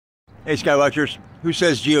Hey, Skywatchers, who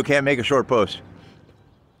says Geo can't make a short post?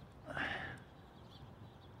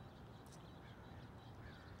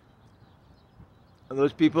 Are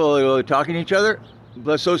those people talking to each other?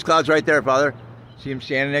 Bless those clouds right there, Father. See them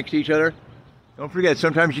standing next to each other? Don't forget,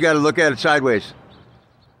 sometimes you got to look at it sideways.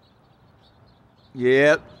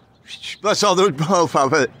 Yep. Bless all those, oh,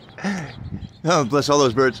 Papa. Oh, bless all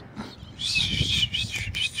those birds.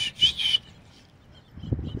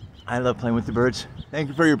 I love playing with the birds. Thank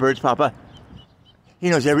you for your birds, Papa. He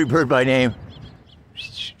knows every bird by name.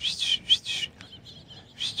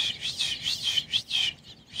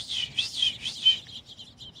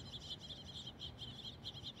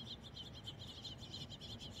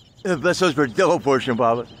 Bless those birds. Double portion,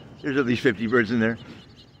 Papa. There's at least 50 birds in there.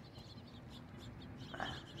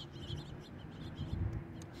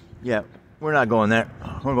 Yeah, we're not going there.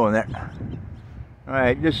 We're going there. All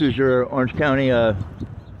right, this is your Orange County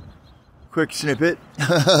quick snippet.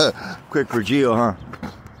 Quick for Geo, huh?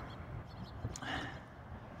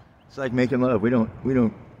 It's like making love. We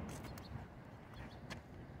don't.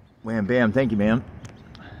 Wham bam. Thank you, ma'am.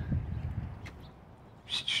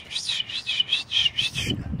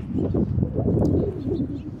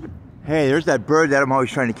 Hey, there's that bird that I'm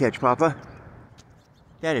always trying to catch, Papa.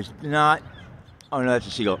 That is not. Oh no, that's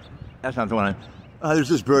a seagull. That's not the one. There's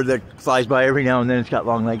this bird that flies by every now and then. It's got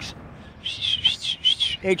long legs.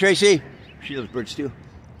 Hey, Tracy. She loves birds too.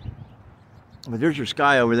 But there's your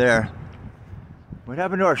sky over there. What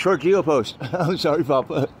happened to our short Geo post? I'm sorry,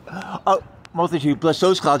 Papa. Oh, multitude. Bless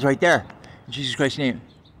those clouds right there. In Jesus Christ's name.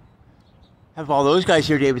 Have all those guys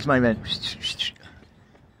here, David's my man.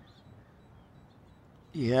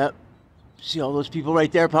 Yep. See all those people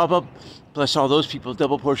right there, Papa? Bless all those people.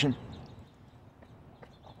 Double portion.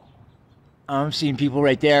 I'm seeing people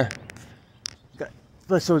right there.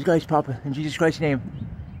 Bless those guys, Papa. In Jesus Christ's name.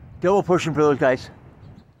 Double portion for those guys.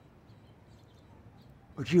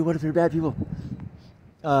 Oh, gee, what if they're bad people?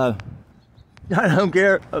 I don't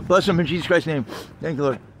care. Bless them in Jesus Christ's name. Thank you,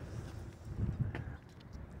 Lord.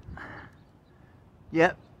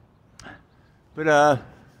 Yep. But, I'm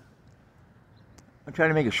trying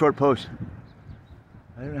to make a short post.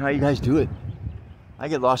 I don't know how you guys do it. I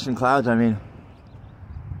get lost in clouds, I mean.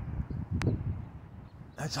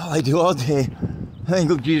 That's all I do all day.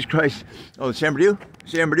 Thank you, Jesus Christ. Oh, San Bernardino?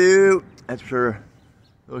 San Bernardino. That's for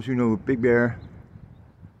those who know Big Bear.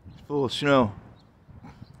 It's full of snow.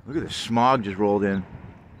 Look at the smog just rolled in.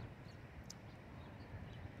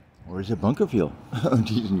 Or is it Bunkerfield? Oh,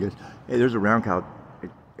 Jesus. Hey, there's a round cloud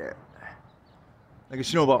right there. Like a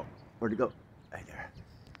snowball. Where'd it go? Right there.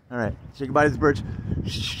 All right. Say goodbye to the birds.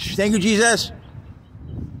 Thank you, Jesus.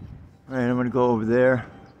 All right, I'm going to go over there.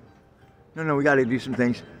 No, we got to do some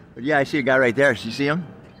things. But yeah, I see a guy right there. So you see him?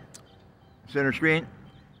 Center screen.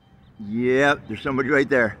 Yep, there's somebody right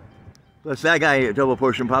there. Plus that guy, a double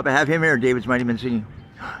portion, Papa. Have him here. David's Mighty Men singing.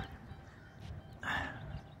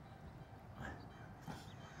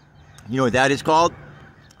 You know what that is called?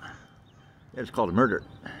 That is called a murder.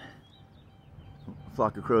 A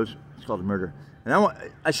flock of crows. It's called a murder. And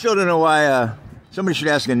I still don't know why. Somebody should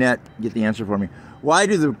ask Annette. Get the answer for me. Why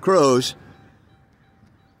do the crows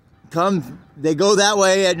come? They go that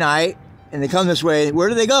way at night, and they come this way. Where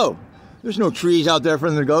do they go? There's no trees out there for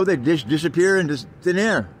them to go. They just disappear into thin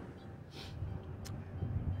air.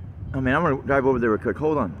 Oh man, I'm gonna drive over there real quick.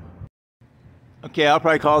 Hold on. Okay, I'll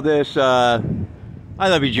probably call this I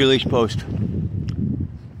Love You, Julie's post.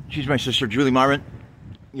 She's my sister, Julie Marvin.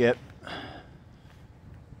 Yep.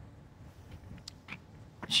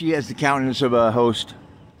 She has the countenance of a host.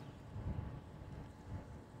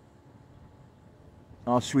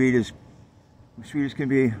 All sweet as can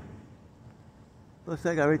be. What's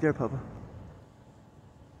that guy right there, Papa?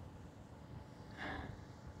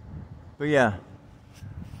 But yeah.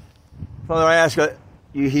 Father, I ask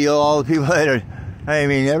you heal all the people that are, I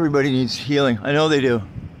mean, everybody needs healing. I know they do.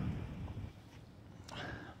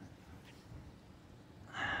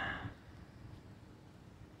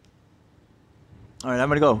 All right, I'm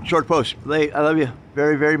going to go. Short post. Late. I love you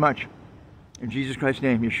very, very much. In Jesus Christ's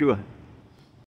name, Yeshua.